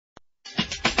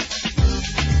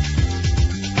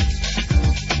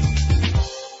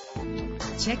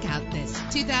Check out this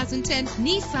 2010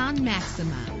 Nissan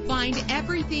Maxima. Find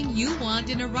everything you want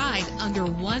in a ride under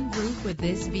one roof with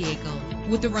this vehicle.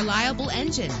 With a reliable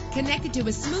engine connected to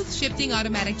a smooth shifting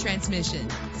automatic transmission.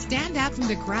 Stand out from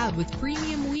the crowd with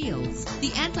premium wheels.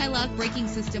 The anti-lock braking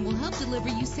system will help deliver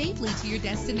you safely to your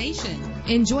destination.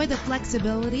 Enjoy the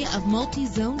flexibility of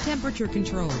multi-zone temperature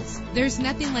controls. There's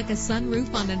nothing like a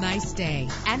sunroof on a nice day.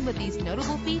 And with these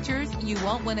notable features, you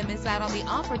won't want to miss out on the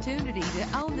opportunity to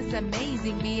own this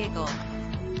amazing vehicle.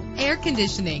 Air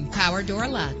conditioning, power door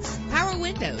locks, power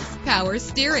windows, power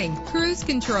steering, cruise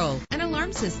control, an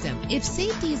alarm system. If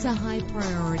safety is a high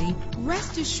priority,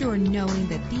 rest assured knowing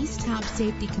that these top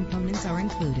safety components are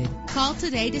included. Call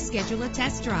today to schedule a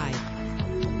test drive.